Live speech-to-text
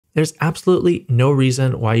There's absolutely no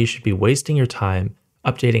reason why you should be wasting your time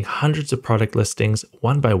updating hundreds of product listings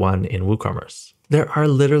one by one in WooCommerce. There are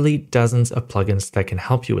literally dozens of plugins that can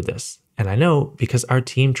help you with this. And I know because our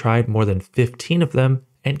team tried more than 15 of them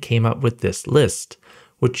and came up with this list,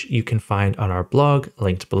 which you can find on our blog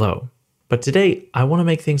linked below. But today, I want to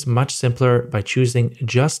make things much simpler by choosing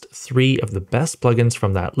just 3 of the best plugins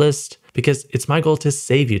from that list, because it's my goal to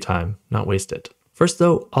save you time, not waste it. First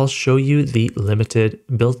though, I'll show you the limited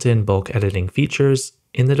built-in bulk editing features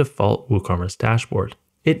in the default WooCommerce dashboard.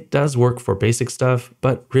 It does work for basic stuff,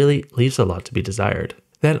 but really leaves a lot to be desired.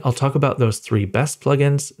 Then I'll talk about those 3 best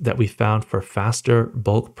plugins that we found for faster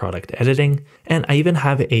bulk product editing, and I even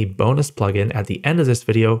have a bonus plugin at the end of this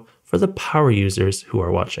video for the power users who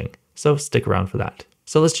are watching. So stick around for that.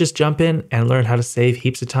 So let's just jump in and learn how to save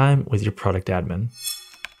heaps of time with your product admin.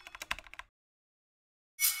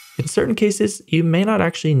 In certain cases, you may not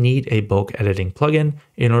actually need a bulk editing plugin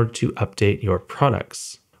in order to update your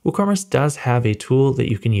products. WooCommerce does have a tool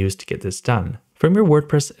that you can use to get this done. From your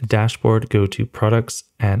WordPress dashboard, go to Products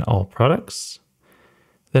and All Products.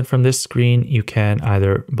 Then from this screen, you can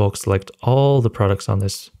either bulk select all the products on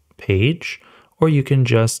this page, or you can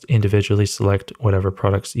just individually select whatever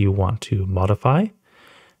products you want to modify,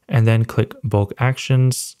 and then click Bulk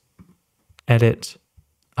Actions, Edit,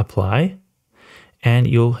 Apply, and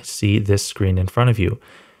you'll see this screen in front of you.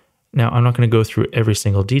 Now, I'm not going to go through every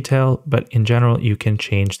single detail, but in general, you can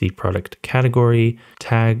change the product category,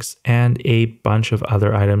 tags, and a bunch of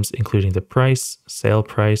other items, including the price, sale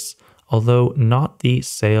price, although not the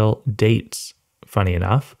sale dates, funny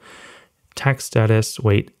enough, tax status,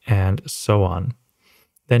 weight, and so on.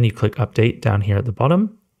 Then you click Update down here at the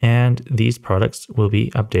bottom, and these products will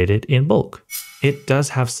be updated in bulk. It does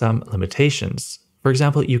have some limitations. For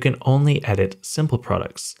example, you can only edit simple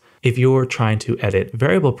products. If you're trying to edit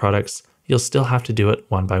variable products, you'll still have to do it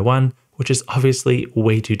one by one, which is obviously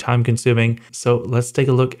way too time consuming. So let's take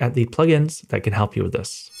a look at the plugins that can help you with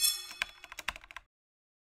this.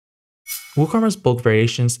 WooCommerce Bulk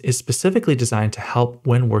Variations is specifically designed to help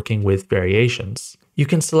when working with variations. You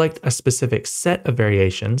can select a specific set of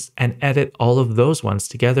variations and edit all of those ones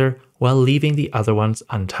together while leaving the other ones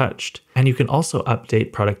untouched. And you can also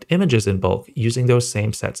update product images in bulk using those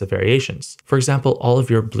same sets of variations. For example, all of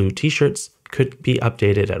your blue t-shirts could be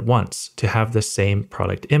updated at once to have the same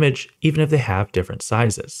product image, even if they have different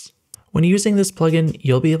sizes. When using this plugin,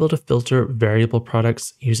 you'll be able to filter variable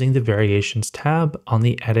products using the Variations tab on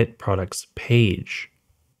the Edit Products page.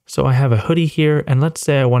 So I have a hoodie here, and let's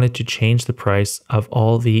say I wanted to change the price of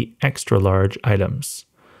all the extra large items.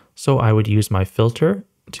 So I would use my filter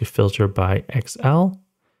to filter by XL.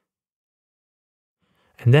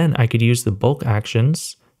 And then I could use the bulk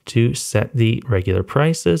actions to set the regular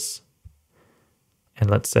prices. And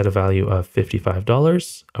let's set a value of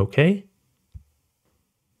 $55. Okay.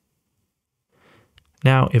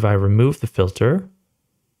 Now, if I remove the filter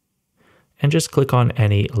and just click on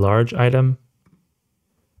any large item,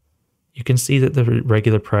 you can see that the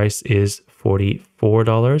regular price is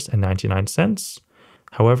 $44.99.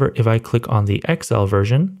 However, if I click on the XL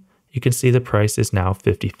version, you can see the price is now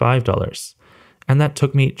 $55. And that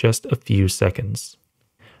took me just a few seconds.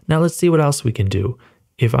 Now let's see what else we can do.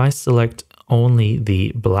 If I select only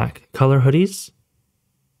the black color hoodies,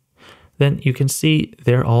 then you can see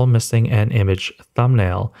they're all missing an image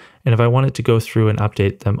thumbnail. And if I wanted to go through and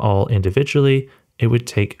update them all individually, it would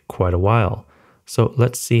take quite a while. So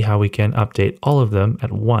let's see how we can update all of them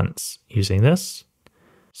at once using this.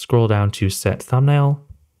 Scroll down to Set Thumbnail,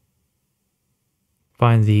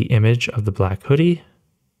 find the image of the black hoodie,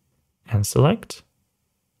 and select.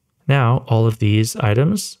 Now all of these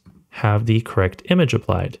items have the correct image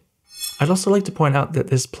applied. I'd also like to point out that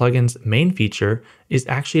this plugin's main feature is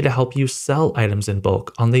actually to help you sell items in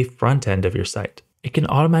bulk on the front end of your site. It can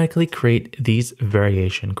automatically create these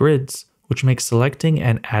variation grids, which makes selecting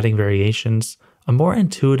and adding variations a more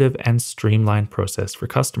intuitive and streamlined process for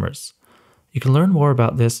customers. You can learn more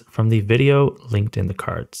about this from the video linked in the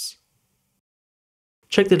cards.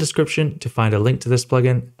 Check the description to find a link to this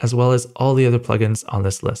plugin, as well as all the other plugins on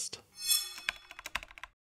this list.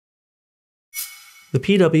 The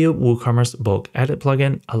PW WooCommerce Bulk Edit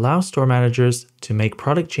plugin allows store managers to make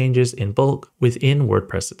product changes in bulk within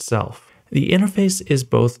WordPress itself. The interface is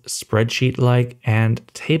both spreadsheet-like and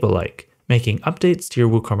table-like, making updates to your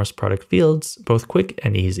WooCommerce product fields both quick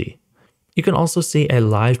and easy. You can also see a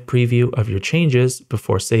live preview of your changes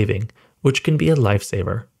before saving, which can be a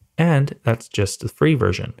lifesaver. And that's just the free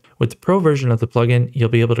version. With the pro version of the plugin, you'll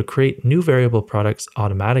be able to create new variable products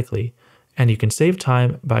automatically, and you can save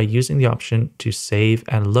time by using the option to save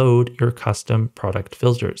and load your custom product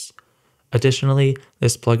filters. Additionally,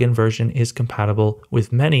 this plugin version is compatible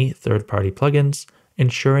with many third-party plugins,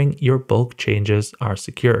 ensuring your bulk changes are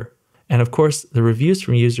secure. And of course, the reviews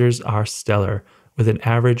from users are stellar, with an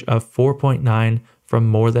average of 4.9 from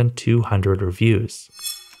more than 200 reviews.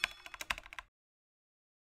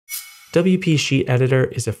 WP Sheet Editor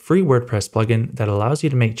is a free WordPress plugin that allows you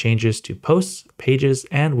to make changes to posts, pages,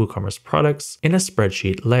 and WooCommerce products in a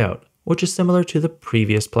spreadsheet layout, which is similar to the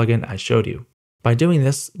previous plugin I showed you. By doing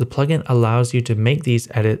this, the plugin allows you to make these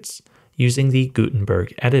edits using the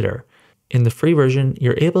Gutenberg editor. In the free version,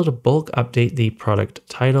 you're able to bulk update the product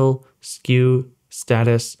title, SKU,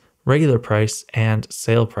 status, regular price, and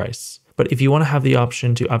sale price. But if you want to have the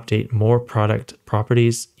option to update more product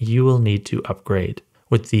properties, you will need to upgrade.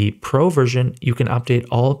 With the Pro version, you can update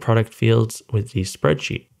all product fields with the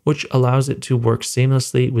spreadsheet, which allows it to work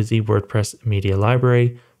seamlessly with the WordPress media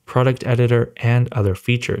library, product editor, and other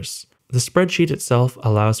features. The spreadsheet itself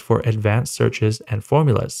allows for advanced searches and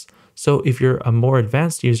formulas, so if you're a more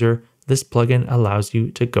advanced user, this plugin allows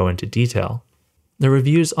you to go into detail. The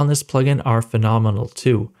reviews on this plugin are phenomenal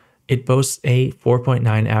too. It boasts a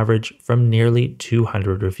 4.9 average from nearly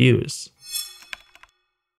 200 reviews.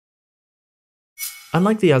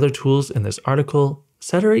 Unlike the other tools in this article,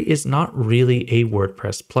 Setary is not really a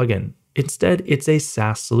WordPress plugin. Instead, it's a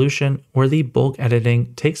SaaS solution where the bulk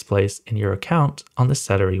editing takes place in your account on the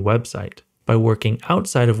Setary website. By working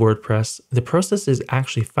outside of WordPress, the process is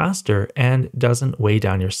actually faster and doesn't weigh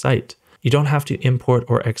down your site. You don't have to import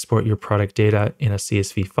or export your product data in a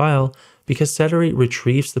CSV file because Setary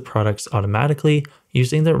retrieves the products automatically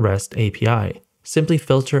using the REST API. Simply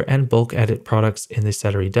filter and bulk edit products in the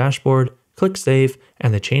Setary dashboard, click Save,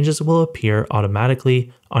 and the changes will appear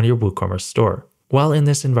automatically on your WooCommerce store. While in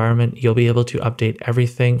this environment, you'll be able to update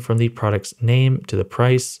everything from the product's name to the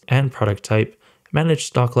price and product type, manage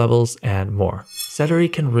stock levels, and more. Setary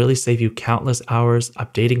can really save you countless hours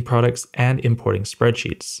updating products and importing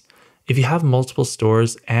spreadsheets. If you have multiple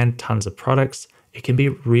stores and tons of products, it can be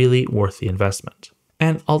really worth the investment.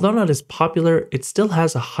 And although not as popular, it still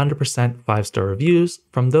has 100% 5-star reviews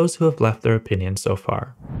from those who have left their opinion so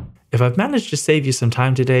far. If I've managed to save you some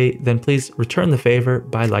time today, then please return the favor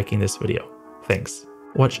by liking this video. Thanks.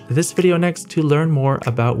 Watch this video next to learn more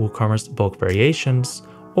about WooCommerce bulk variations,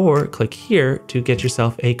 or click here to get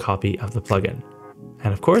yourself a copy of the plugin.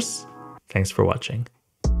 And of course, thanks for watching.